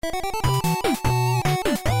Wow,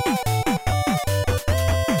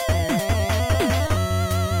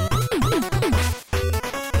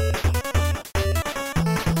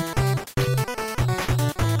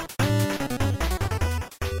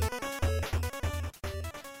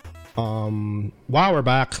 we're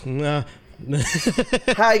back. Hi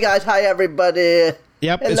guys, hi everybody.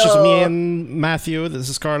 Yep, Hello. It's just me and Matthew. This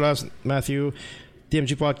is Carlos, Matthew,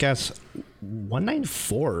 DMG Podcast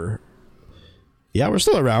 194. Yeah, we're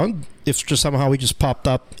still around. If just somehow we just popped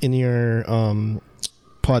up in your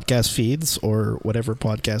podcast feeds or whatever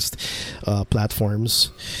podcast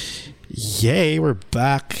platforms. Yay, we're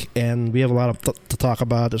back and we have a lot of to talk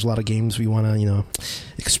about. There's a lot of games we want to,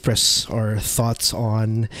 express our thoughts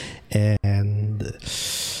on, and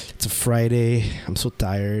it's a Friday. I'm so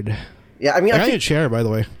tired. Yeah, I mean, I got a new chair, by the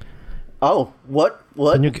way. Oh, what?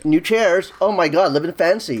 New chairs? Oh my god, living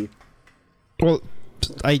fancy. Well,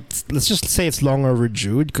 let's just say it's long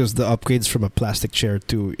overdue because the upgrades from a plastic chair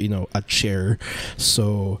to a chair.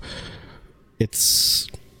 So it's,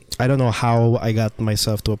 I don't know how I got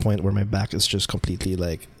myself to a point where my back is just completely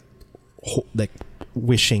like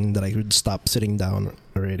wishing that I could stop sitting down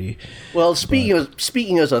already. Well,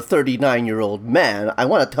 speaking as a 39-year-old man, I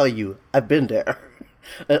want to tell you, I've been there.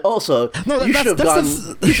 And also, you should have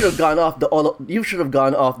gone off the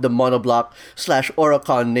monoblock /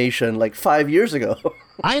 Oricon Nation like 5 years ago.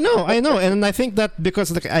 I know, and I think that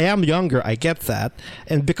because I am younger, I get that,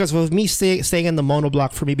 and because of me staying in the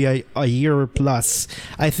monoblock for maybe a year plus,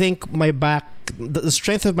 I think my back, the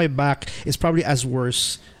strength of my back is probably as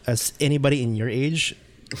worse as anybody in your age.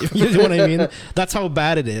 You know what I mean? That's how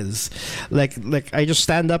bad it is. Like I just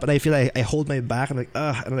stand up and I feel like I hold my back and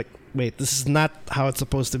I'm like, wait, this is not how it's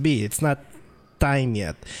supposed to be. It's not time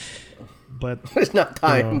yet. But it's not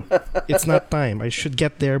time. It's not time. I should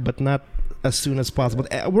get there, but not as soon as possible.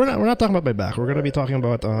 We're not talking about my back. We're gonna be talking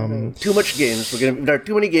about too much games. There are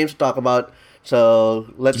too many games to talk about. So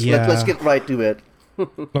let's get right to it.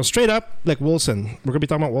 No, straight up, like Wolcen. We're gonna be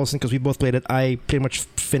talking about Wolcen because we both played it. I pretty much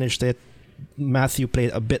finished it. Matthew played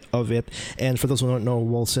a bit of it, and for those who don't know,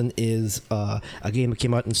 Wolcen is a game that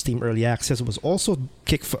came out in Steam Early Access. It was also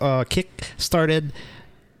kick-started.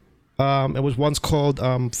 It was once called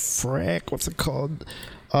what's it called?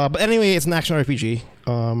 But anyway, it's an action RPG,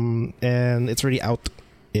 and it's already out.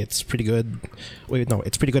 It's pretty good. Wait, no,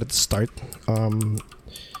 it's pretty good at the start.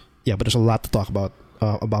 Yeah, but there's a lot to talk about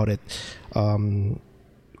it.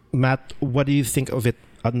 Matt, what do you think of it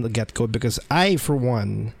on the get-go? Because I, for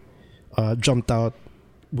one, jumped in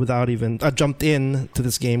to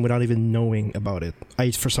this game without even knowing about it.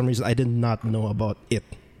 For some reason, I did not know about it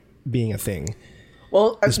being a thing.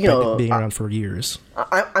 Well, despite it being around for years.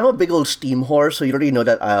 I'm a big old Steam whore, so you already know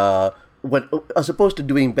that when, as opposed to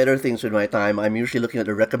doing better things with my time, I'm usually looking at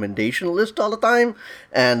the recommendation list all the time.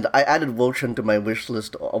 And I added Wolcen to my wish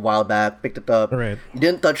list a while back, picked it up. Right.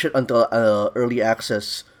 Didn't touch it until early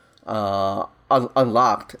access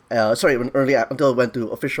unlocked. Until it went to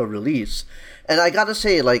official release. And I gotta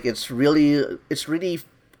say, like, it's really.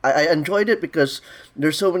 I enjoyed it because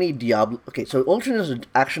there's so many Diablo. Okay, so Wolcen is an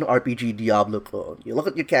action RPG Diablo clone. You look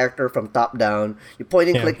at your character from top down. You point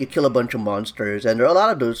and click. You kill a bunch of monsters, and there are a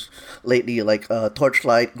lot of those lately, like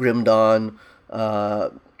Torchlight, Grim Dawn. I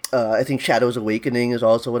think Shadows Awakening is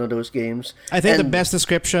also one of those games. I think the best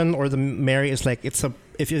description or the Mary is like if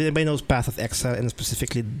anybody knows Path of Exile and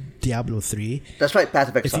specifically Diablo 3. That's right, Path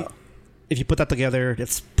of Exile. If you put that together,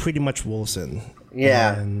 it's pretty much Wolcen.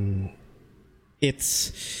 Yeah. And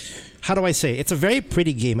it's, how do I say? It's a very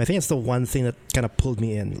pretty game. I think it's the one thing that kind of pulled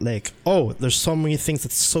me in. Like, there's so many things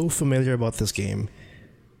that's so familiar about this game.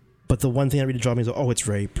 But the one thing that really drew me is, it's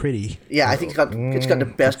very pretty. Yeah, I think it's got the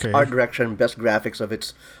best art direction, best graphics of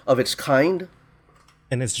its kind.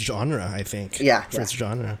 And its genre, I think. Yeah. For its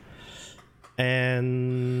genre.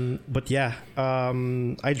 But yeah,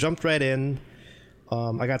 I jumped right in.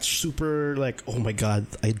 I got super like, oh my god,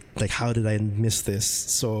 how did I miss this?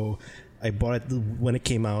 So I bought it when it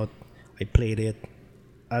came out. I played it.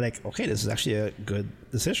 Okay, this is actually a good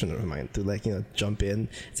decision of mine to jump in.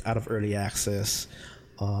 It's out of early access.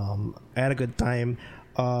 I had a good time,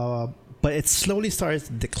 but it slowly started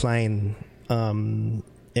to decline, and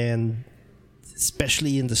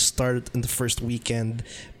especially in the first weekend,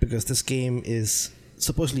 because this game is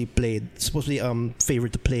supposedly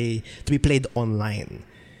favored to be played online,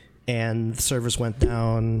 and the servers went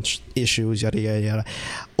down, issues, yada yada yada.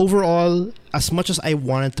 Overall, as much as I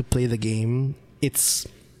wanted to play the game, its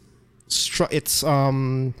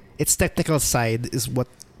technical side is what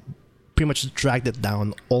pretty much dragged it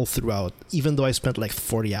down all throughout, even though I spent like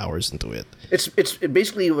 40 hours into it. It's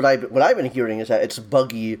basically what I've been hearing is that it's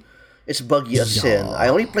buggy It's buggy as sin. I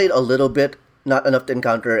Yeah. only played a little bit, not enough to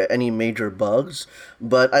encounter any major bugs,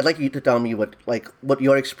 but I'd like you to tell me what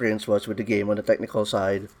your experience was with the game on the technical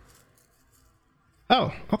side.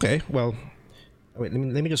 Oh, okay. Well, wait.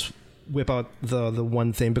 Let me just whip out the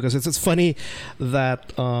one thing because it's funny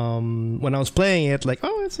that when I was playing it, like,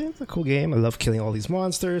 oh, it's a cool game. I love killing all these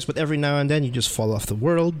monsters, but every now and then you just fall off the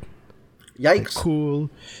world. Like, Yikes! cool.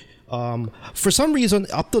 For some reason,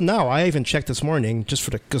 up to now, I even checked this morning just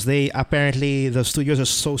for because they apparently the studios are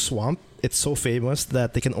so swamped. It's so famous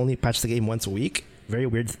that they can only patch the game once a week. Very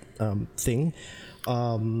weird thing.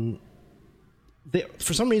 For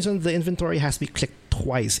some reason, the inventory has to be clicked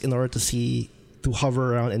twice in order to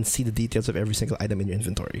hover around and see the details of every single item in your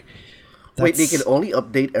inventory. Wait, they That's- can only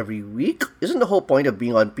update every week? Isn't the whole point of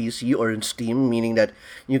being on PC or in Steam meaning that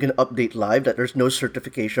you can update live, that there's no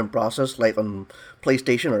certification process like on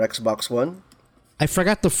PlayStation or Xbox One? I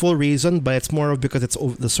forgot the full reason, but it's more of because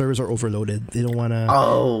the servers are overloaded. They don't want to.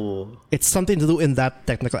 Oh. It's something to do in that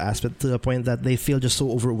technical aspect to the point that they feel just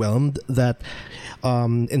so overwhelmed that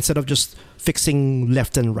instead of just fixing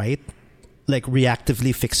left and right, like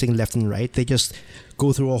reactively fixing left and right, they just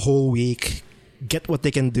go through a whole week, get what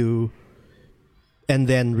they can do, and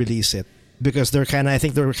then release it because I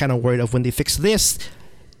think they're kind of worried of when they fix this,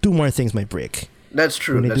 two more things might break. That's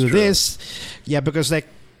true. When they That's do true. this, yeah, because like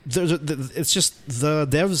it's just the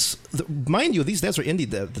devs. Mind you, these devs are indie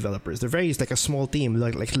developers. They're very like a small team,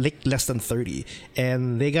 like less than 30,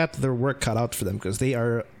 and they got their work cut out for them because they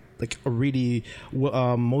are like a really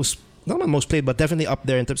most. Not my most played, but definitely up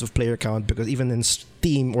there in terms of player count. Because even in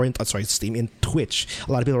Steam in Twitch,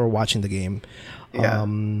 a lot of people are watching the game. Yeah.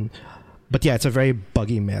 But yeah, it's a very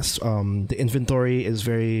buggy mess. The inventory is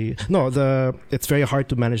it's very hard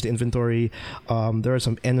to manage the inventory. There are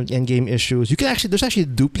some end game issues. There's actually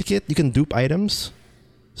duplicate. You can dupe items,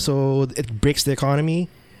 so it breaks the economy.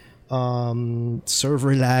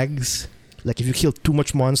 Server lags. Like if you kill too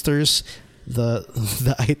much monsters,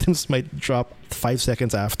 the items might drop 5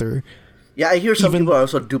 seconds after. Yeah, I hear some Even- people are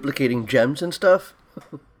also duplicating gems and stuff.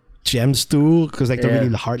 Gems too, because like they're Yeah.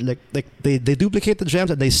 really hard. Like they duplicate the gems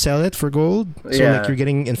and they sell it for gold. So Yeah. like you're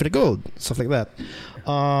getting infinite gold, stuff like that.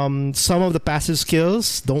 Some of the passive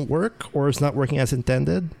skills don't work or it's not working as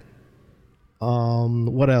intended.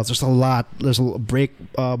 What else? There's a lot. There's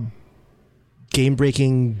a game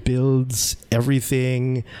breaking builds,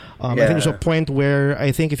 everything. I think there's a Yeah. point where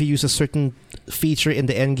I think if you use a certain feature in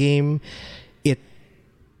the end game, it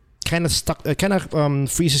kind of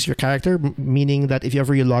freezes your character, meaning that if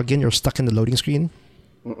you log in, you're stuck in the loading screen.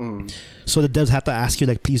 So the devs have to ask you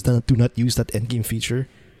like, please do not use that end game feature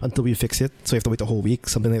until we fix it. So you have to wait a whole week,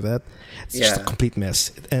 something like that. It's just a Yeah. complete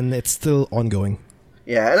mess, and it's still ongoing.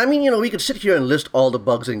 Yeah, and I mean, we could sit here and list all the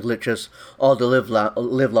bugs and glitches all the live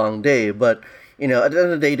long day, but at the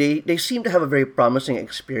end of the day, they seem to have a very promising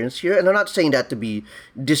experience here. And I'm not saying that to be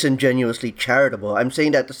disingenuously charitable. I'm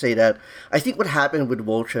saying that to say that I think what happened with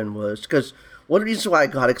Voltron was because one of the reasons why I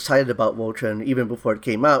got excited about Voltron even before it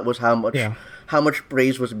came out was how much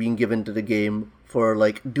praise was being given to the game for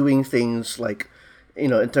like doing things like in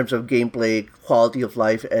terms of gameplay, quality of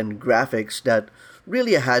life, and graphics that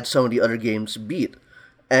really had some of the other games beat.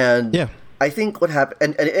 And Yeah. I think what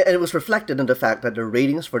happened, and it was reflected in the fact that the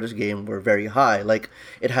ratings for this game were very high. Like,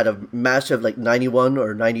 it had a massive, 91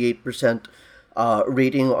 or 98%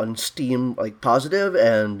 rating on Steam, positive,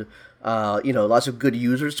 and, lots of good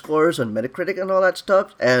user scores on Metacritic and all that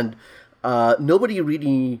stuff. And nobody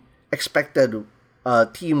really expected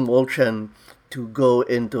Team Voltron to go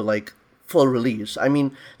into, full release. I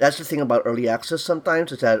mean, that's the thing about early access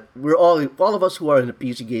sometimes, is that we're all of us who are in the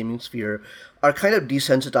PC gaming sphere are kind of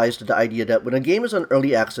desensitized to the idea that when a game is on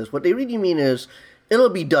early access, what they really mean is it'll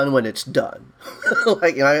be done when it's done.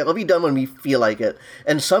 It'll be done when we feel like it.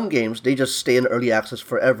 And some games, they just stay in early access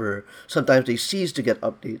forever. Sometimes they cease to get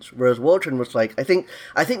updates. Whereas Voltron was like, I think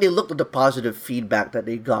they looked at the positive feedback that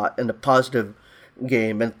they got and the positive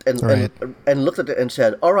game and Right. and looked at it and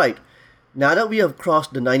said, all right, now that we have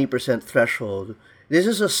crossed the 90% threshold, this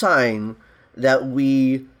is a sign that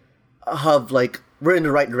we have, we're in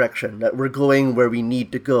the right direction, that we're going where we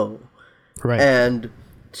need to go. Right. And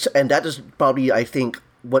that is probably, I think,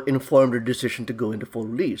 what informed their decision to go into full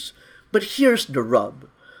release. But here's the rub.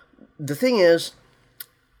 The thing is,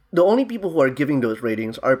 the only people who are giving those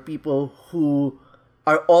ratings are people who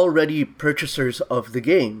are already purchasers of the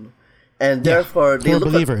game. And therefore, they for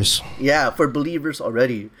look believers. for believers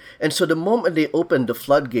already. And so the moment they opened the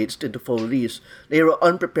floodgates into full release, they were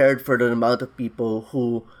unprepared for the amount of people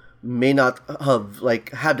who may not have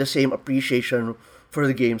the same appreciation for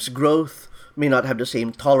the game's growth, may not have the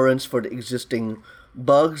same tolerance for the existing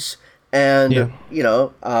bugs, and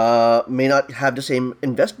Yeah. may not have the same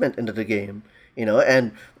investment into the game,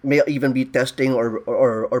 and may even be testing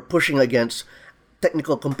or pushing against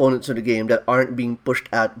technical components of the game that aren't being pushed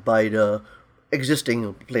at by the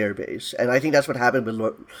existing player base. And I think that's what happened with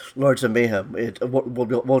Lords of Mayhem.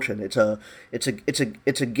 Voltron.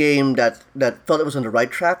 It's a game that felt it was on the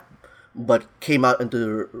right track, but came out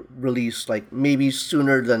into release like maybe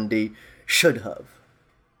sooner than they should have.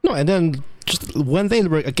 No, and then just when they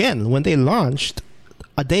launched,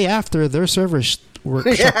 a day after their servers were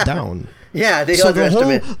shut down. Yeah, they So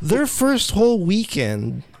underestimated. their first whole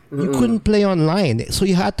weekend, you couldn't play online, so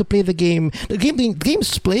you had to play the game. The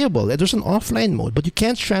game's playable. There's an offline mode, but you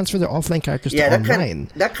can't transfer the offline characters to online.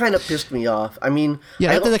 That kind of pissed me off. I mean,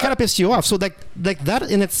 Yeah, that kind of pissed you off. So like that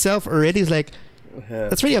in itself already is like,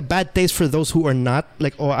 that's really a bad taste for those who are not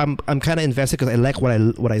like, oh, I'm kind of invested because I like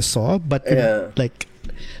what I saw, but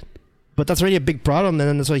but that's really a big problem, and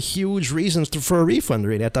then there's a huge reason for a refund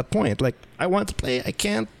really at that point. Like, I want to play, I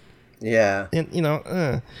can't. Yeah. And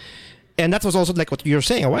and that was also like what you were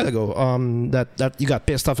saying a while ago. That you got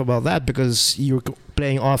pissed off about that because you were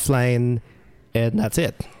playing offline, and that's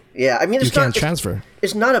it. Yeah, I mean, You can't transfer.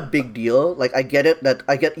 It's not a big deal. Like, I get it that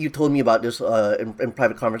you told me about this in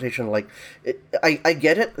private conversation. Like, I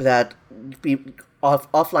get it that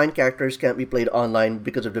offline characters can't be played online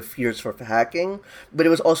because of the fears for hacking. But it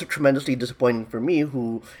was also tremendously disappointing for me,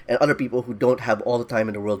 and other people who don't have all the time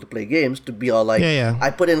in the world to play games, to be all like, I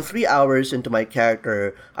put in 3 hours into my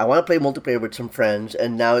character. I want to play multiplayer with some friends,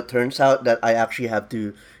 and now it turns out that I actually have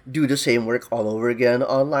to do the same work all over again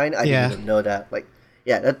online. I didn't even know that. Like.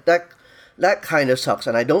 Yeah, that kind of sucks,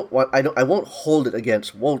 and I won't hold it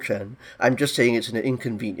against Wolchen. I'm just saying it's an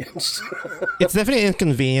inconvenience. It's definitely an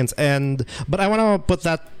inconvenience, but I want to put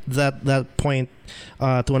that point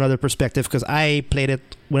to another perspective, because I played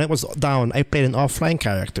it when it was down. I played an offline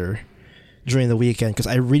character during the weekend because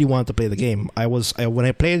I really wanted to play the game. When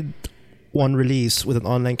I played one release with an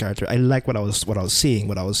online character, I liked what I was seeing,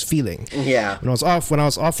 what I was feeling. Yeah. When I was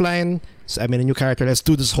offline, so I made a new character. Let's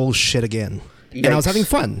do this whole shit again. Yikes. And I was having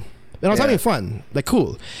fun. Having fun. Like,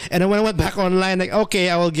 cool. And then when I went back online, like, okay,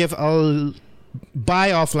 I'll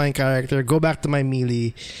buy offline character, go back to my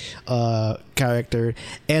melee character.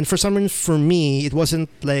 And for some reason, for me, it wasn't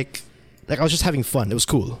like I was just having fun. It was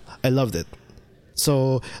cool. I loved it.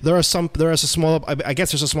 So there's a small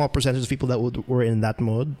percentage of people that were in that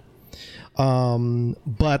mode.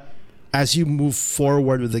 But as you move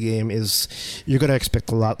forward with the game, you're gonna expect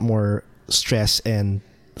a lot more stress and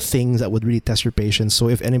things that would really test your patience. So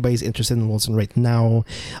if anybody's interested in Wolfen right now,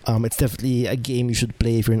 it's definitely a game you should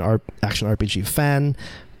play if you're an action RPG fan,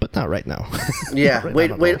 but not right now. Yeah, wait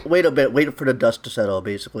a bit. Wait for the dust to settle,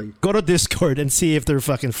 basically. Go to Discord and see if they're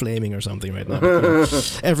fucking flaming or something right now.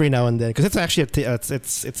 Every now and then, because it's actually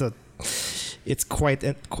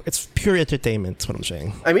it's pure entertainment. That's what I'm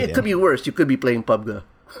saying. I mean, it could be worse. You could be playing PUBG.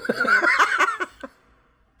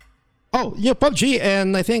 Oh, yeah, PUBG,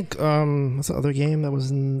 and I think what's the other game that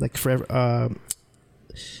was in like forever?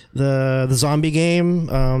 The zombie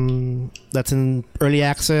game that's in early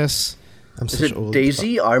access. Is it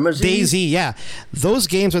DayZ? Armazine? DayZ, yeah. Those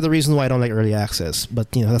games are the reason why I don't like early access,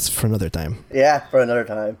 but that's for another time. Yeah, for another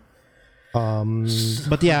time.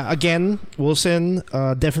 But yeah, again, Wolfen,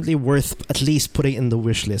 definitely worth at least putting in the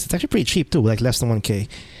wish list. It's actually pretty cheap too, like less than 1K.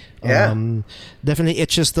 Yeah. Definitely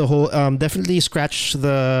itches the whole. Definitely scratch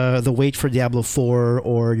the wait for Diablo 4,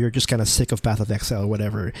 or you're just kind of sick of Path of Exile or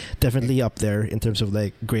whatever. Definitely up there in terms of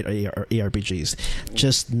like great ARPGs,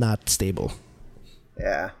 just not stable.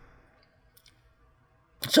 Yeah.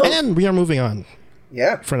 So, and we are moving on.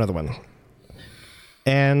 Yeah. For another one,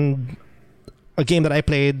 and a game that I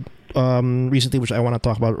played recently, which I want to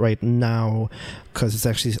talk about right now, because it's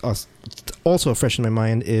actually also fresh in my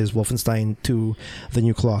mind, is Wolfenstein 2: The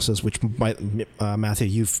New Colossus, which Matthew,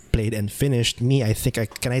 you've played and finished. Me, I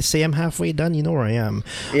think can I say I'm halfway done? You know where I am.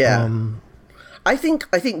 Yeah. I think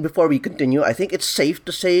before we continue, I think it's safe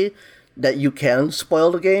to say that you can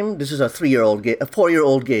spoil the game. This is a 4-year-old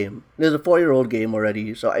game. There's a 4-year-old game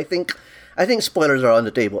already, so I think spoilers are on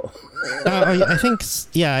the table. I think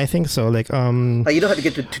so. Like, you don't have to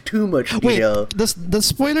get to too much detail. Wait, the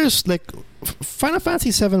spoilers, like, Final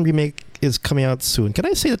Fantasy VII Remake is coming out soon. Can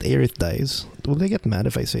I say that Aerith dies? Will they get mad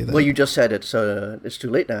if I say that? Well, you just said it, so it's too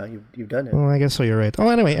late now. You've done it. Well, I guess so. You're right. Oh,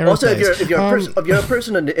 anyway, Aerith also, dies. if you're a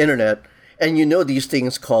person on the internet and you know these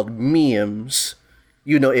things called memes,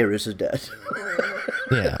 you know Aerith is dead.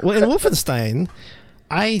 Yeah. Well, in Wolfenstein,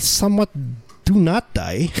 I somewhat do not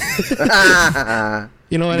die.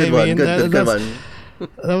 You know what I mean? Good one.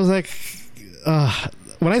 That was like,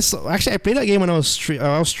 when I saw, actually I played that game when I was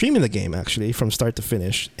streaming the game actually from start to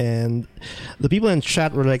finish, and the people in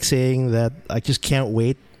chat were like saying that I just can't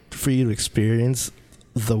wait for you to experience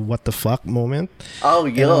the what the fuck moment. Oh,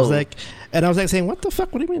 yo. And I was like saying, what the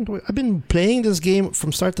fuck? What do you mean? I've been playing this game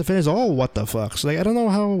from start to finish. All what the fuck? So like, I don't know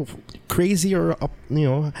how crazy or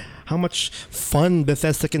how much fun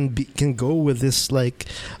Bethesda can go with this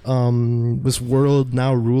this world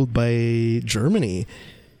now ruled by Germany.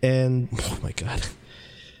 And oh my god,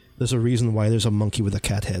 there's a reason why there's a monkey with a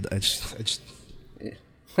cat head. I just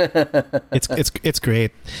it's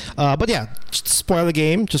great. But yeah, just spoil the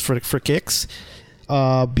game just for kicks.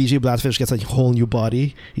 BJ Blazkowicz gets a whole new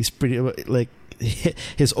body. He's pretty like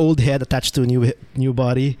his old head attached to a new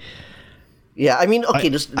body. Yeah, I mean, okay,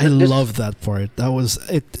 I love that part. That was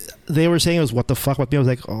it. They were saying it was what the fuck, but me I was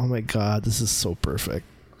like, oh my god, this is so perfect.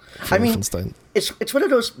 I mean, it's one of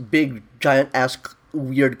those big giant ass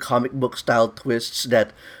weird comic book style twists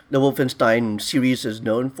that the Wolfenstein series is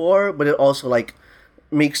known for, but it also like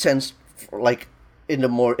makes sense like in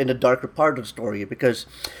the darker part of the story, because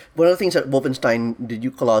one of the things that Wolfenstein the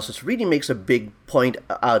New Colossus really makes a big point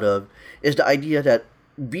out of is the idea that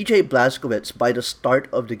BJ Blazkowicz by the start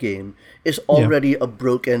of the game is already a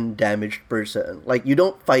broken, damaged person. Like, you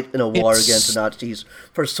don't fight in a war against the Nazis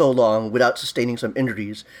for so long without sustaining some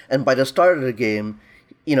injuries, and by the start of the game,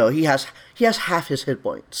 he has half his hit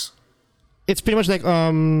points. It's pretty much like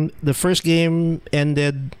the first game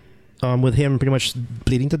ended with him pretty much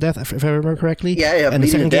bleeding to death, if I remember correctly. Yeah. And the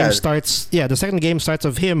second game starts. Yeah, the second game starts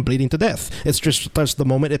of him bleeding to death. It's just starts the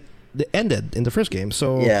moment it ended in the first game.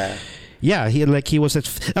 So yeah, he was.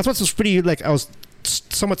 That's what's pretty like. I was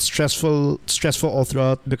somewhat stressful all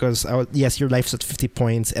throughout because your life's at 50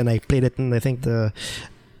 points, and I played it in I think the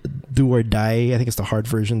do or die. I think it's the hard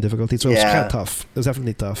version difficulty. So it was kind of tough. It was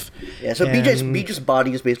definitely tough. Yeah. So BJ's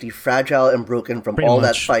body is basically fragile and broken from all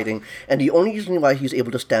that fighting, and the only reason why he's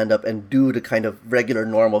able to stand up and do the kind of regular,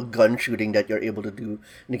 normal gun shooting that you're able to do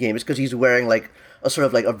in the game is because he's wearing like a sort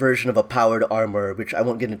of like a version of a powered armor, which I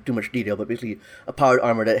won't get into too much detail, but basically a powered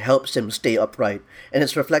armor that helps him stay upright, and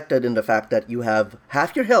it's reflected in the fact that you have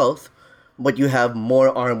half your health, but you have more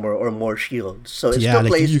armor or more shields. So it still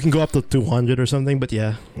plays. You can go up to 200 or something, but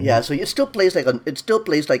yeah. Yeah, so it still plays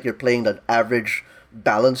like you're playing the average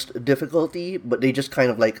balanced difficulty, but they just kind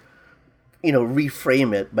of like,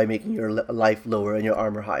 reframe it by making your life lower and your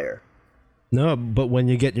armor higher. No, but when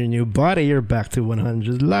you get your new body, you're back to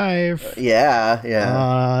 100 life. Yeah.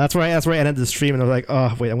 That's where I ended the stream, and I was like,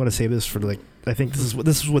 oh wait, I'm gonna save this for like. I think this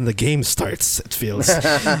is when the game starts. It feels.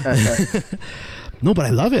 No, but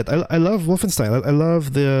I love it. I love Wolfenstein. I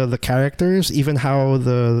love the characters, even how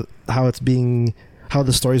the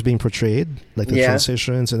story is being portrayed, like the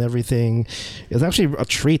transitions and everything. It's actually a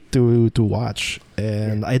treat to watch,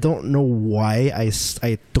 and I don't know why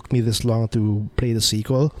I took me this long to play the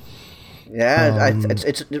sequel. Yeah,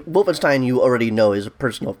 it's Wolfenstein. You already know is a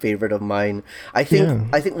personal favorite of mine. I think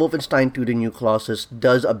Wolfenstein 2: The New Colossus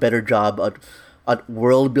does a better job at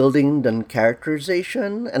world building than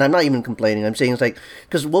characterization, and I'm not even complaining. I'm saying it's like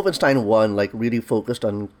because Wolfenstein 1 like really focused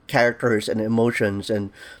on characters and emotions and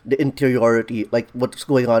the interiority, like what's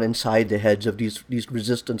going on inside the heads of these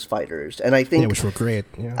resistance fighters. And I think which were great.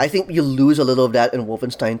 Yeah. I think you lose a little of that in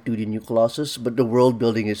Wolfenstein 2: The New Colossus, but the world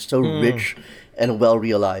building is so rich and well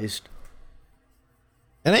realized.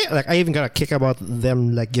 And I even got a kick about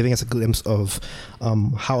them like giving us a glimpse of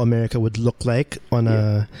how America would look like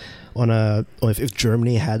if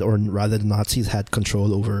Germany had, or rather the Nazis had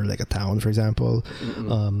control over like a town, for example,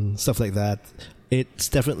 stuff like that. It's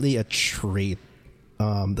definitely a trait.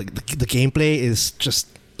 The gameplay is just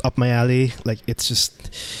up my alley. Like it's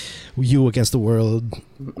just you against the world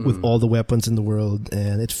with all the weapons in the world,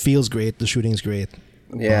 and it feels great. The shooting's great.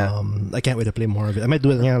 Yeah, I can't wait to play more of it. I might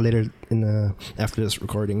do it later after this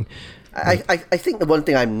recording. I think the one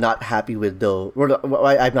thing I'm not happy with though,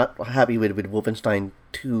 I'm not happy with Wolfenstein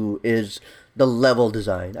 2 is the level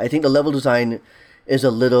design. I think the level design is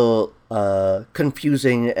a little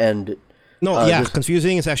confusing and.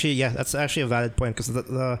 Confusing is actually that's actually a valid point because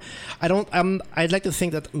I'd like to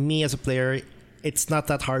think that me as a player, it's not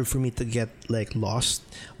that hard for me to get like lost,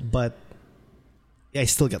 but I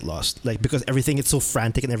still get lost, like because everything is so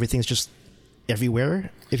frantic and everything's just everywhere.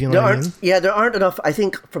 If you know what I mean? Yeah, there aren't enough. I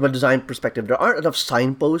think from a design perspective, there aren't enough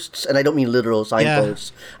signposts, and I don't mean literal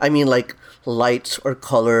signposts. I mean like lights or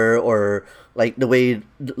color or like the way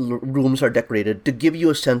rooms are decorated, to give you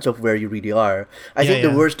a sense of where you really are. I think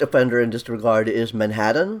the worst offender in this regard is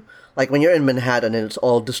Manhattan. Like when you're in Manhattan and it's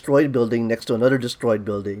all destroyed building next to another destroyed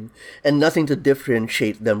building and nothing to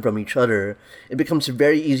differentiate them from each other, it becomes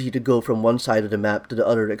very easy to go from one side of the map to the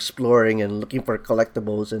other, exploring and looking for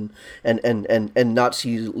collectibles and not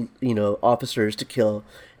see, officers to kill,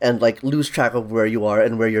 and like lose track of where you are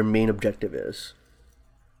and where your main objective is.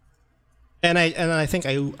 And I think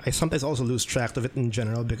I sometimes also lose track of it in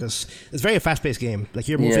general because it's a very fast paced game. Like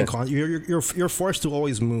you're moving, you're forced to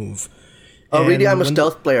always move. Oh, really? I'm a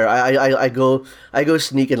stealth player. I go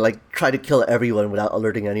sneak and like try to kill everyone without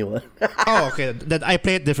alerting anyone. Oh, okay. That I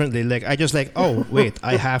play it differently. Like I just like, oh wait,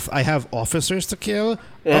 I have officers to kill.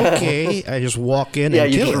 Okay, I just walk in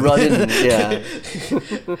and kill them. Run in. Yeah.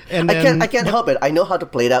 And then, I can't help it. I know how to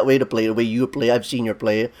play that way. To play the way you play. I've seen your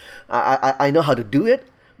play. I know how to do it.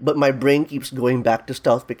 But my brain keeps going back to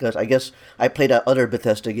stealth because I guess I played that other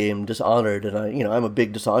Bethesda game, Dishonored, and I'm a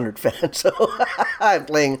big Dishonored fan, so I'm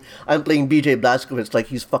playing BJ Blazkowicz like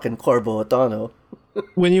he's fucking Corvo Attano.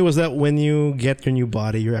 When you get your new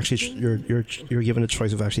body, you're actually you're given a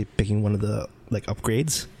choice of actually picking one of the like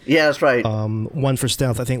upgrades. Yeah, that's right. One for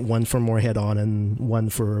stealth, I think one for more head on, and one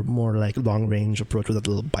for more like long range approach with that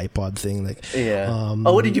little bipod thing. Like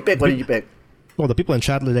what did you pick? Well, the people in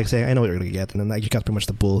chat are like saying, "I know what you're gonna get," and then I just got pretty much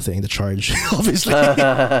the bull thing, the charge, obviously,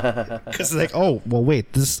 because it's like, oh, well,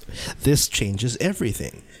 wait, this changes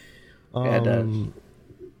everything. It does.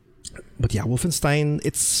 But yeah, Wolfenstein.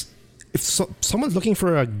 If someone's looking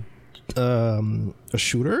for a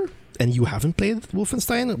shooter and you haven't played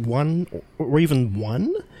Wolfenstein 1 or even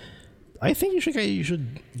 1, I think you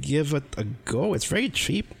should give it a go. It's very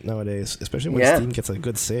cheap nowadays, especially when Steam gets a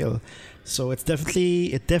good sale. So it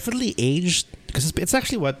definitely aged, because it's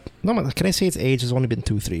actually can I say it's aged? It's only been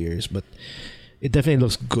 2-3 years, but it definitely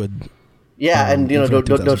looks good. Yeah, and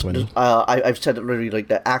I've said it already. Like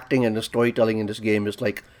the acting and the storytelling in this game is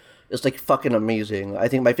like fucking amazing. I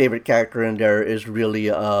think my favorite character in there is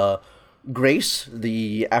really Grace,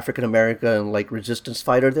 the African American like resistance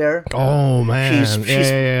fighter there. Oh man,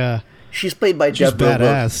 she's played by Deborah.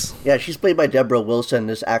 Badass. Yeah, she's played by Deborah Wilson,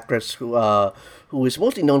 this actress who is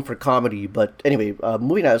mostly known for comedy. But anyway,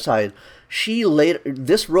 moving that aside,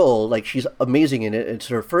 this role, like, she's amazing in it. It's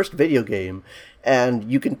her first video game,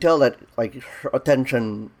 and you can tell that like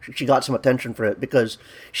she got some attention for it because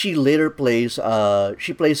she later plays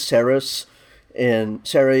Sarah in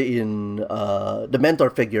the mentor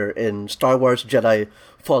figure in Star Wars Jedi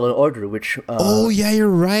Fallen Order, which you're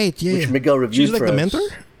right. Yeah, which Miguel reviewed. She's like the mentor.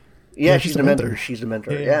 Yeah, she's the mentor. She's the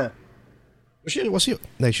mentor. Yeah. Was she?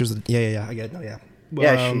 Like she was. I get it. No, yeah.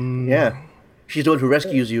 She's the one who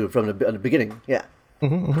rescues you from the beginning. Yeah.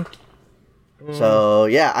 So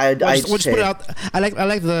yeah, I'd just say, put it out. I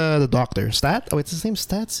like the doctor Stat. Oh, it's his name,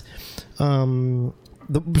 Stats.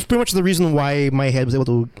 Pretty much the reason why my head was able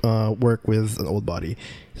to work with an old body.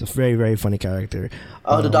 He's a very, very funny character.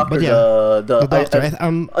 The doctor. The doctor.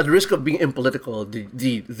 At the risk of being impolitical,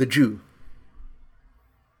 the Jew.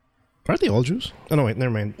 Aren't they all Jews? Oh no, wait,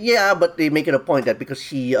 never mind. Yeah, but they make it a point that because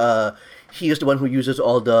he is the one who uses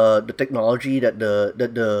all the technology that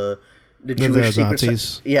the Jewish secret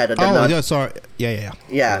Nazis. Sorry. Yeah.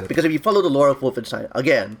 Yeah, because if you follow the lore of Wolfenstein,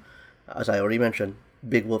 again, as I already mentioned,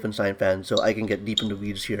 big Wolfenstein fan, so I can get deep in the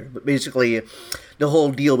weeds here. But basically, the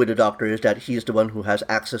whole deal with the Doctor is that he's the one who has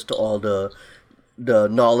access to all the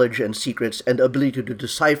knowledge and secrets and the ability to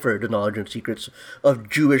decipher the knowledge and secrets of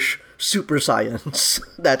Jewish super science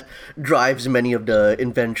that drives many of the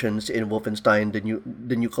inventions in Wolfenstein,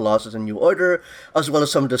 the new Colossus and New Order, as well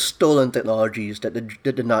as some of the stolen technologies that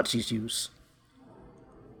the Nazis use.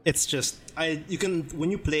 It's just you can,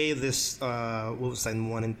 when you play this Wolfenstein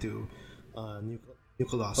 1 and 2, New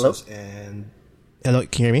Colossus. Hello? And hello,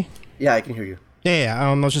 can you hear me? Yeah, I can hear you. Yeah.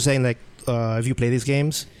 I was just saying, like, if you play these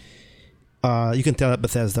games, you can tell that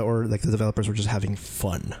Bethesda or like the developers were just having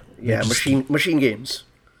fun. Yeah, machine games.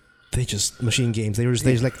 They just machine games. They were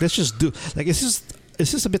just like, let's just do, like, is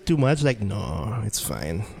this a bit too much? Like, no, it's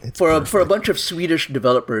fine. It's for a bunch of Swedish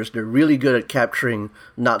developers, they're really good at capturing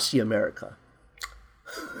Nazi America.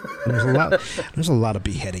 There's a lot of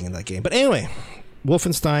beheading in that game. But anyway,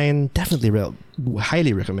 Wolfenstein, definitely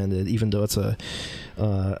highly recommended, even though it's a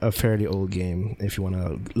fairly old game. If you want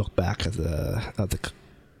to look back at the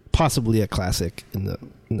possibly a classic in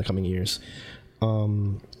the coming years.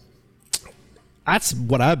 That's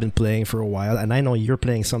what I've been playing for a while, and I know you're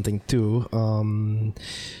playing something too.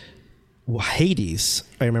 Hades.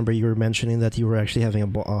 I remember you were mentioning that you were actually having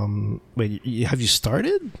have you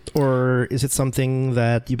started, or is it something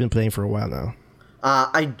that you've been playing for a while now?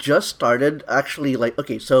 I just started, actually. Like,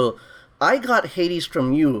 okay, so I got Hades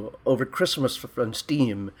from you over Christmas from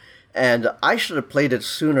Steam, and I should have played it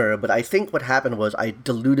sooner, but I think what happened was I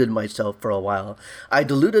deluded myself for a while. I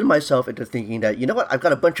deluded myself into thinking that, you know what, I've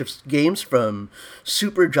got a bunch of games from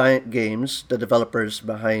Supergiant Games, the developers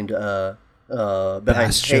behind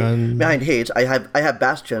Bastion. behind Hades. I have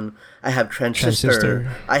Bastion, I have Transistor.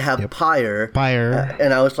 I have Pyre.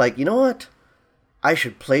 And I was like, you know what? I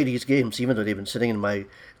should play these games, even though they've been sitting in my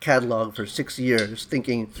catalog for 6 years,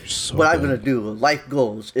 thinking what I'm going to do, life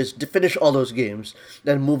goals, is to finish all those games,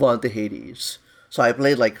 then move on to Hades. So I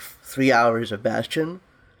played like 3 hours of Bastion,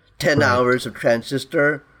 10 hours of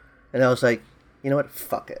Transistor, and I was like, you know what?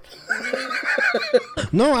 Fuck it.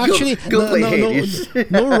 No, actually, go play Hades.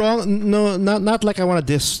 No wrong. No, not like I want to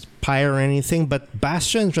diss Pyre or anything, but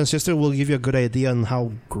Bastion and Transistor will give you a good idea on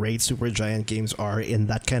how great Supergiant games are in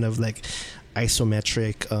that kind of like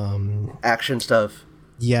isometric action stuff.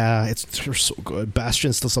 Yeah, they're so good.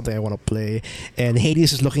 Bastion's still something I want to play, and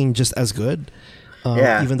Hades is looking just as good.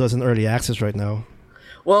 Even though it's in early access right now.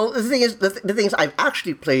 Well, the thing is, I've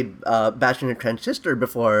actually played Bastion and Transistor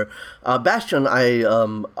before. Bastion, I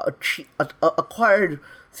acquired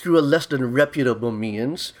through a less than reputable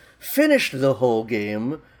means. Finished the whole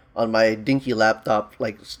game on my dinky laptop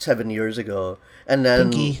like 7 years ago, and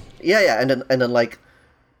then dinky. and then like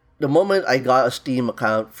the moment I got a Steam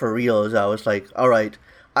account for reals, I was like, all right,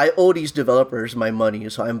 I owe these developers my money,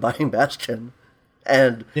 so I'm buying Bastion,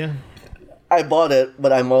 and yeah. I bought it,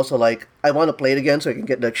 but I'm also like, I want to play it again so I can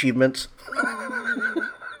get the achievements.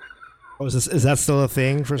 Oh, is that still a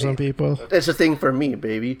thing for some people? It's a thing for me,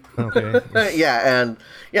 baby. Okay.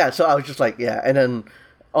 So I was just like, yeah. And then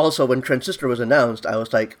also when Transistor was announced, I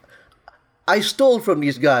was like, I stole from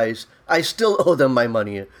these guys. I still owe them my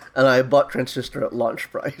money. And I bought Transistor at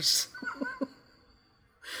launch price.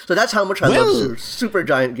 So that's how much I love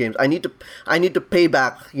Supergiant Games. I need to pay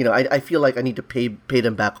back. You know, I feel like I need to pay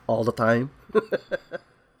them back all the time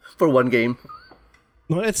for one game.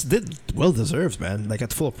 Well, it's well deserved, man. Like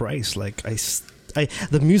at full price. Like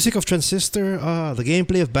the music of Transistor, the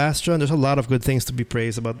gameplay of Bastion. There's a lot of good things to be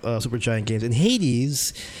praised about Supergiant Games. And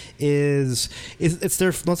Hades it's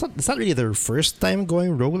not really their first time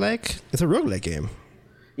going roguelike. It's a roguelike game.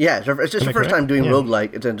 Yeah, it's just the first time doing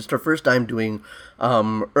roguelike. It's their first time doing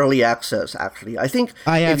early access, actually. I think.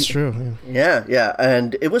 That's true. Yeah,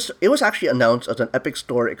 and it was actually announced as an Epic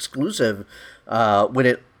Store exclusive when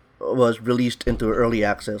it was released into early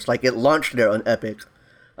access. Like it launched there on Epic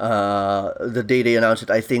the day they announced it.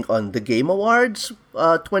 I think on the Game Awards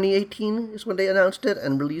 2018 is when they announced it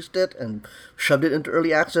and released it and shoved it into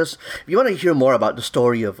early access. If you want to hear more about the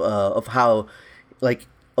story of how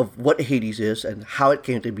of what Hades is and how it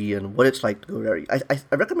came to be and what it's like to go there, I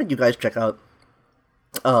recommend you guys check out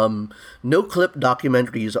no-clip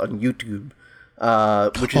documentaries on YouTube,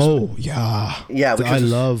 which is I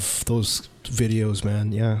love those videos,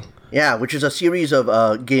 man. Yeah, which is a series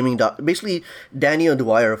of gaming basically Daniel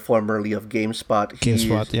Dwyer, formerly of GameSpot.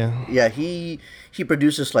 He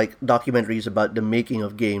produces like documentaries about the making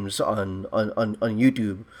of games on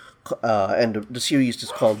YouTube. And the series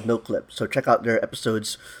is called No Clip. So check out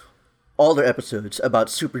all their episodes about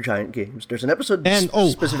Supergiant Games. There's an episode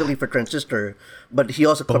specifically for Transistor, but he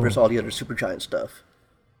also covers all the other Supergiant stuff.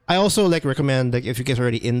 I also recommend if you guys are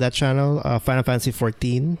already in that channel, Final Fantasy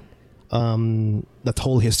 14, that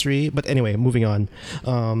whole history. But anyway, moving on.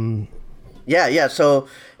 So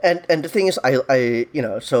and the thing is, I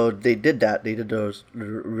so they did that. They did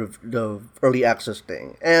the early access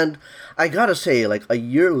thing, and I gotta say, like a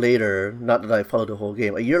year later, not that I followed the whole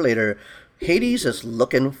game. A year later, Hades is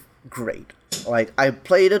looking great. Like I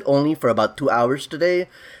played it only for about 2 hours today,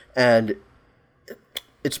 and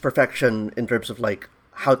it's perfection in terms of like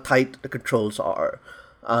how tight the controls are.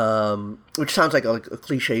 Which sounds like a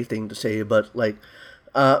cliche thing to say, but like.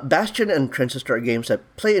 Bastion and Transistor are games that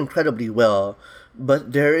play incredibly well,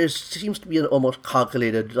 but seems to be an almost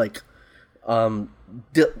calculated there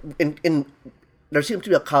seems to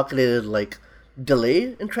be a calculated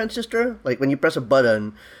delay in Transistor. Like when you press a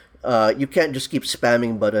button, you can't just keep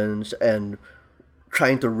spamming buttons and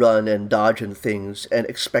trying to run and dodge and things and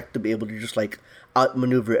expect to be able to just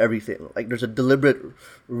outmaneuver everything. Like there's a deliberate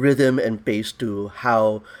rhythm and pace to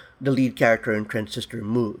how the lead character in Transistor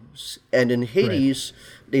moves. And in Hades,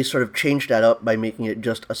 they sort of changed that up by making it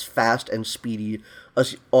just as fast and speedy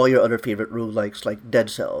as all your other favorite roguelikes like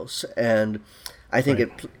Dead Cells. And I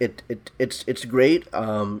think it's great,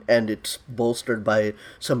 and it's bolstered by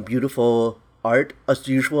some beautiful art as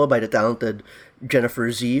usual by the talented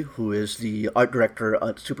Jennifer Z, who is the art director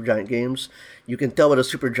at Supergiant Games. You can tell what a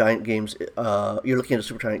Supergiant Games you're looking at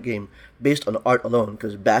a Supergiant game based on art alone,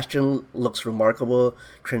 because Bastion looks remarkable,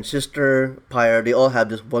 Transistor, Pyre, they all have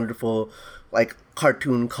this wonderful like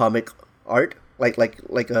cartoon comic art, like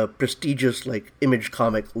a prestigious like Image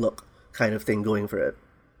comic look kind of thing going for it.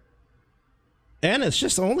 And it's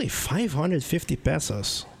just only 550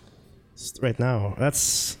 pesos right now.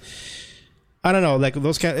 That's, I don't know, like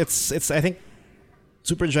those kind. It's I think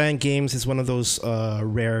Supergiant Games is one of those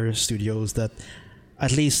rare studios that,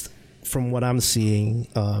 at least from what I'm seeing,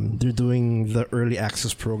 they're doing the early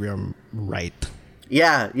access program right.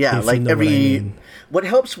 Yeah, If like you know every what I mean. what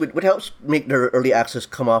helps make their early access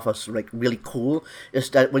come off as like really cool is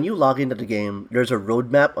that when you log into the game, there's a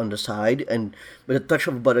roadmap on the side, and with a touch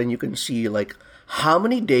of a button, you can see like how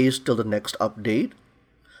many days till the next update,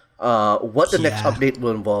 what the next Yeah. update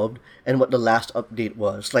will involve, and what the last update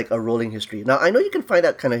was, like a rolling history. Now, I know you can find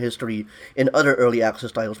that kind of history in other early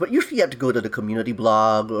access titles, but usually you have to go to the community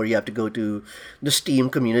blog, or you have to go to the Steam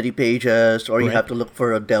community pages, or you Right. have to look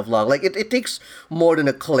for a devlog. Like, it takes more than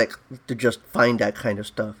a click to just find that kind of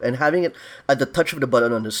stuff. And having it at the touch of the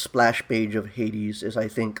button on the splash page of Hades is, I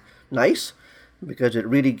think, nice, because it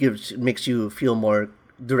really makes you feel more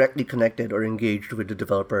directly connected or engaged with the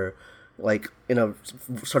developer, like in a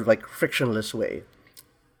sort of like frictionless way.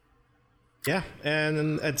 Yeah,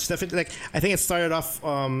 and it's definitely like, I think it started off.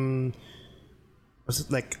 Was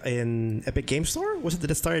it like in Epic Game Store? Was it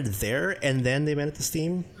that it started there and then they went it to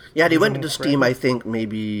Steam? Yeah, they If went I'm to correct? Steam, I think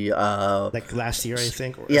maybe Like last year, I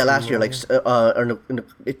think. Or yeah, last something year. Like wrong.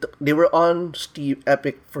 they were on Steam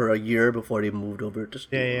Epic for a year before they moved over to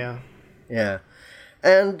Steam. Yeah. Yeah,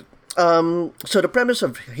 and so the premise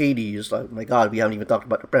of Hades, oh my God, we haven't even talked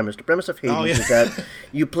about the premise. The premise of Hades Oh, yeah. is that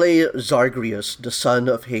you play Zagreus, the son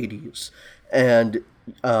of Hades, and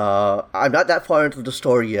I'm not that far into the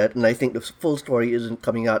story yet, and I think the full story isn't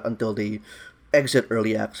coming out until they exit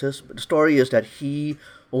early access. But the story is that he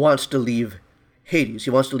wants to leave Hades. He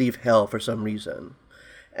wants to leave Hell for some reason,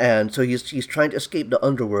 and so he's trying to escape the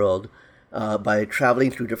underworld by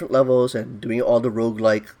traveling through different levels and doing all the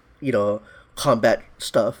roguelike, combat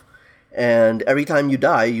stuff. And every time you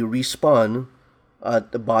die, you respawn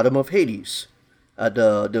at the bottom of Hades, at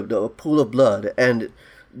the pool of blood. And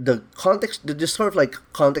the context, the sort of like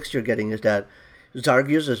context you're getting is that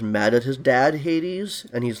Zargius is mad at his dad, Hades,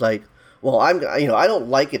 and he's like, well, I don't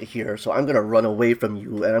like it here, so I'm gonna run away from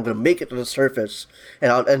you, and I'm gonna make it to the surface,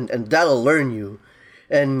 and that'll learn you.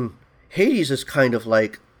 And Hades is kind of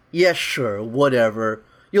like, yeah, sure, whatever.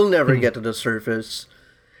 You'll never get to the surface.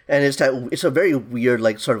 And it's a very weird,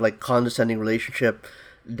 like, sort of like condescending relationship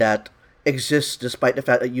that exists despite the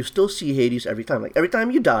fact that you still see Hades every time. Like, every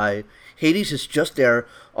time you die, Hades is just there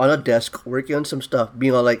on a desk working on some stuff,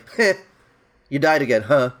 being all like, heh, you died again,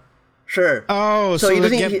 huh? Sure. Oh, so, he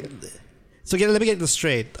doesn't. let me get this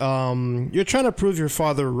straight. You're trying to prove your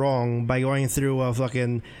father wrong by going through a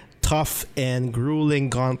fucking tough and grueling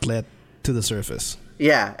gauntlet to the surface.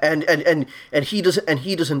 Yeah, and he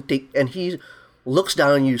doesn't take, and he looks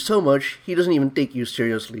down on you so much he doesn't even take you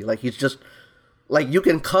seriously. Like, he's just like, you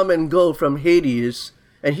can come and go from Hades,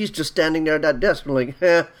 and he's just standing there at that desk and like,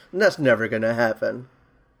 that's never gonna happen.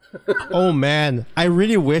 Oh man, I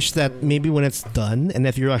really wish that maybe when it's done and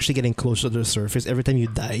if you're actually getting closer to the surface, every time you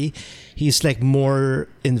die, he's like more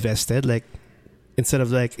invested. Like, instead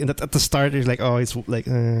of like at the start, he's like, oh, it's like.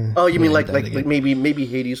 Oh, you mean yeah, like died like, again. like maybe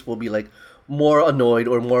Hades will be like more annoyed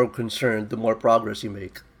or more concerned the more progress you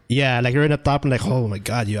make. Yeah, like you're in the top and like, oh my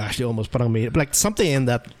god, you actually almost parang made it. Like something in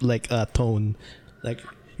that like tone, like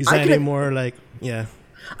he's I not can- anymore like yeah.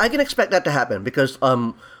 I can expect that to happen because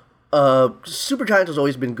Supergiant has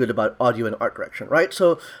always been good about audio and art direction, right?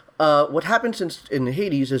 So what happens in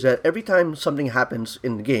Hades is that every time something happens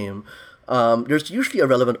in the game, there's usually a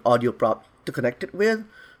relevant audio prop to connect it with.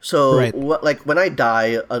 So Right. like when I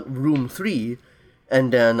die at room 3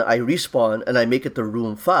 and then I respawn and I make it to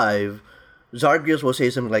room 5, Zargius will say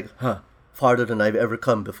something like, huh, farther than I've ever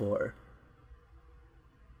come before.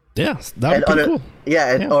 Yeah, that would be pretty cool.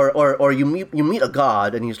 Yeah, and, Yeah. Or you meet a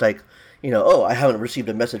god and he's like, oh, I haven't received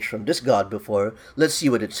a message from this god before. Let's see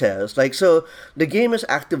what it says. Like, so the game is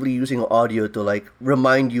actively using audio to like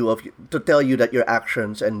remind you to tell you that your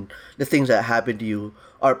actions and the things that happen to you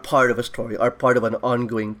are part of a story, are part of an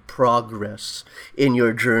ongoing progress in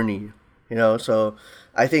your journey. So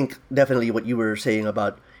I think definitely what you were saying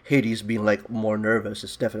about Hades being like more nervous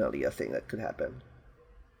is definitely a thing that could happen.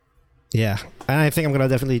 Yeah, and I think I'm gonna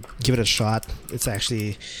definitely give it a shot. It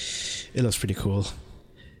looks pretty cool,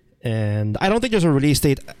 and I don't think there's a release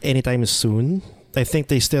date anytime soon. I think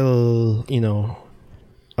they still,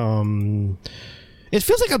 it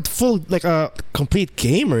feels like a complete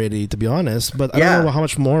game already, to be honest. But I don't know how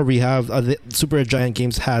much more we have. The Super Giant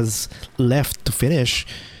Games has left to finish.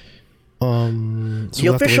 So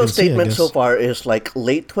the official statement so far is like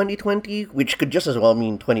late 2020, which could just as well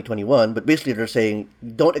mean 2021. But basically, they're saying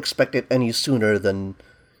don't expect it any sooner than,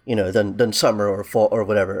 than summer or fall or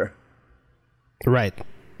whatever. Right.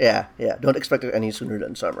 Yeah. Don't expect it any sooner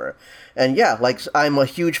than summer. And yeah, like I'm a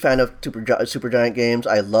huge fan of Super Giant Games.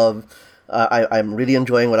 I love. I'm really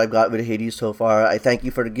enjoying what I've got with Hades so far. I thank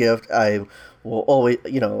you for the gift. I will always,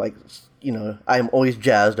 I'm always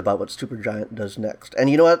jazzed about what Supergiant does next. And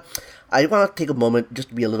you know what? I want to take a moment just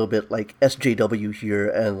to be a little bit like SJW here,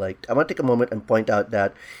 and like I want to take a moment and point out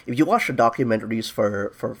that if you watch the documentaries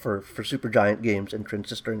for Supergiant Games and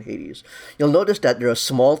Transistor and Hades, you'll notice that they're a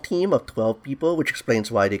small team of 12 people, which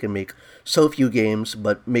explains why they can make so few games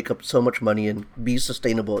but make up so much money and be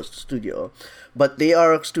sustainable as a studio. But they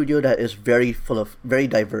are a studio that is very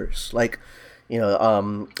diverse. Like,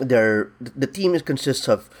 the team consists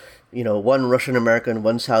of, one Russian American,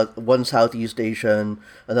 one Southeast Asian,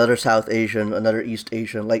 another South Asian, another East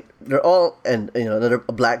Asian. Like they're all, and a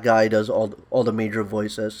black guy does all the major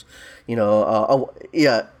voices. A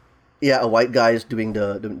white guy is doing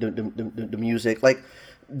the music. Like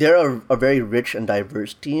they're a very rich and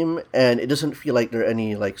diverse team, and it doesn't feel like there are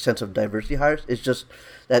any like sense of diversity hires. It's just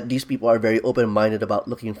that these people are very open-minded about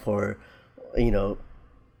looking for,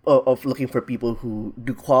 of looking for people who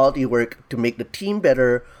do quality work to make the team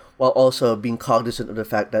better, while also being cognizant of the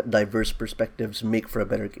fact that diverse perspectives make for a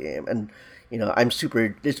better game. And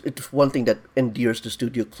it's one thing that endears the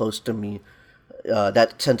studio close to me,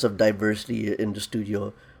 that sense of diversity in the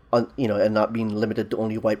studio, and not being limited to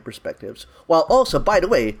only white perspectives, while also, by the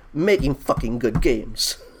way, making fucking good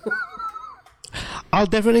games. I'll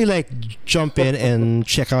definitely jump in and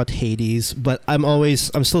check out Hades, but I'm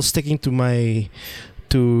still sticking to my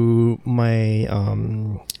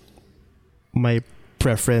my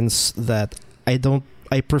preference that I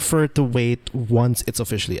prefer to wait once it's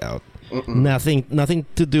officially out. Nothing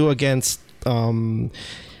to do against Super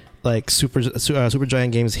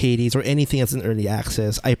Giant Games, Hades, or anything that's in early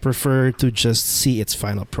access. I prefer to just see its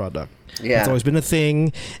final product. Yeah, it's always been a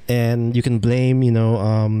thing, and you can blame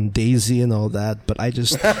Daisy and all that, but I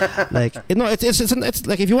just it's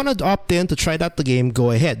like if you want to opt in to try out the game,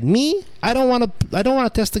 go ahead. Me, I don't want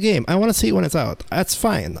to test the game. I want to see it when it's out. That's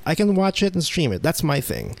fine. I can watch it and stream it. That's my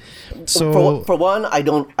thing. So for one, I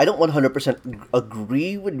don't 100%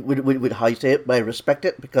 agree with how you say it, but I respect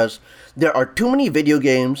it because there are too many video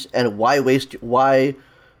games, and why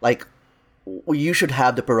you should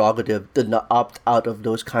have the prerogative to not opt out of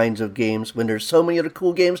those kinds of games when there's so many other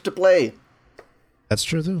cool games to play. That's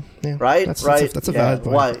true too. Yeah. Right? That's a valid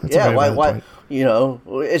point. Why? Why?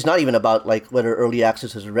 It's not even about whether early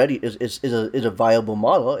access is a viable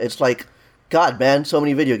model. It's like, God, man, so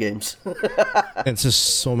many video games. It's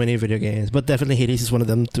just so many video games, but definitely Hades is one of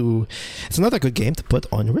them. It's another good game to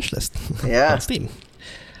put on your wish list. Yeah. On Steam.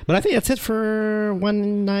 But I think that's it for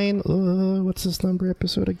 19. What's this number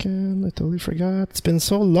episode again? I totally forgot. It's been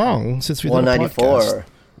so long since we did a podcast.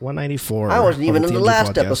 194. I wasn't even in the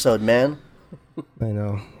last episode, man. I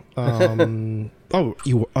know.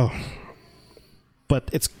 But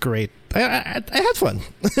it's great. I had fun.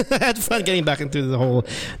 I had fun getting back into the whole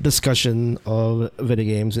discussion of video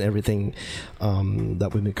games and everything that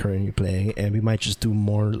we've been currently playing, and we might just do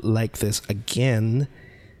more like this again.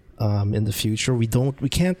 In the future, we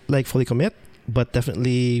can't fully commit, but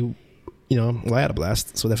definitely, I had a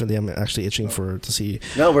blast. So definitely, I'm actually itching to see.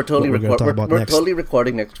 No, we're totally totally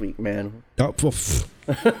recording next week, man. Oh,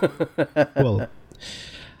 well,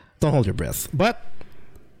 don't hold your breath, but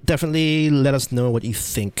definitely let us know what you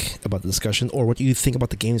think about the discussion or what you think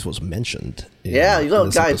about the games was mentioned. Guys,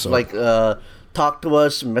 episode. Talk to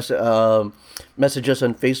us, message us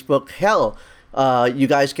on Facebook. Hell. You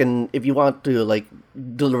guys can, if you want to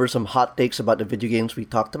deliver some hot takes about the video games we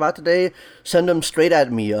talked about today, send them straight at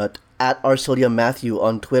me at Arcelia Matthew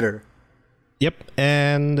on Twitter. Yep,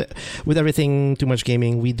 and with everything Too Much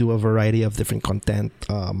Gaming, we do a variety of different content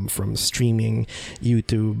from streaming,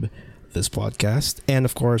 YouTube, this podcast, and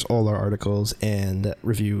of course all our articles and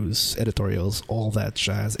reviews, editorials, all that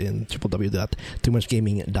jazz in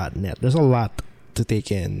www.toomuchgaming.net. There's a lot to take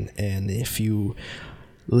in, and if you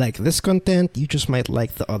like this content, you just might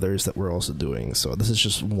like the others that we're also doing. So this is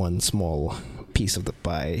just one small piece of the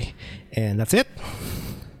pie. And that's it.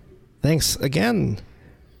 Thanks again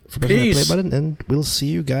for pressing the play button, and we'll see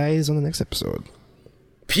you guys on the next episode.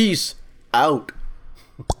 Peace out.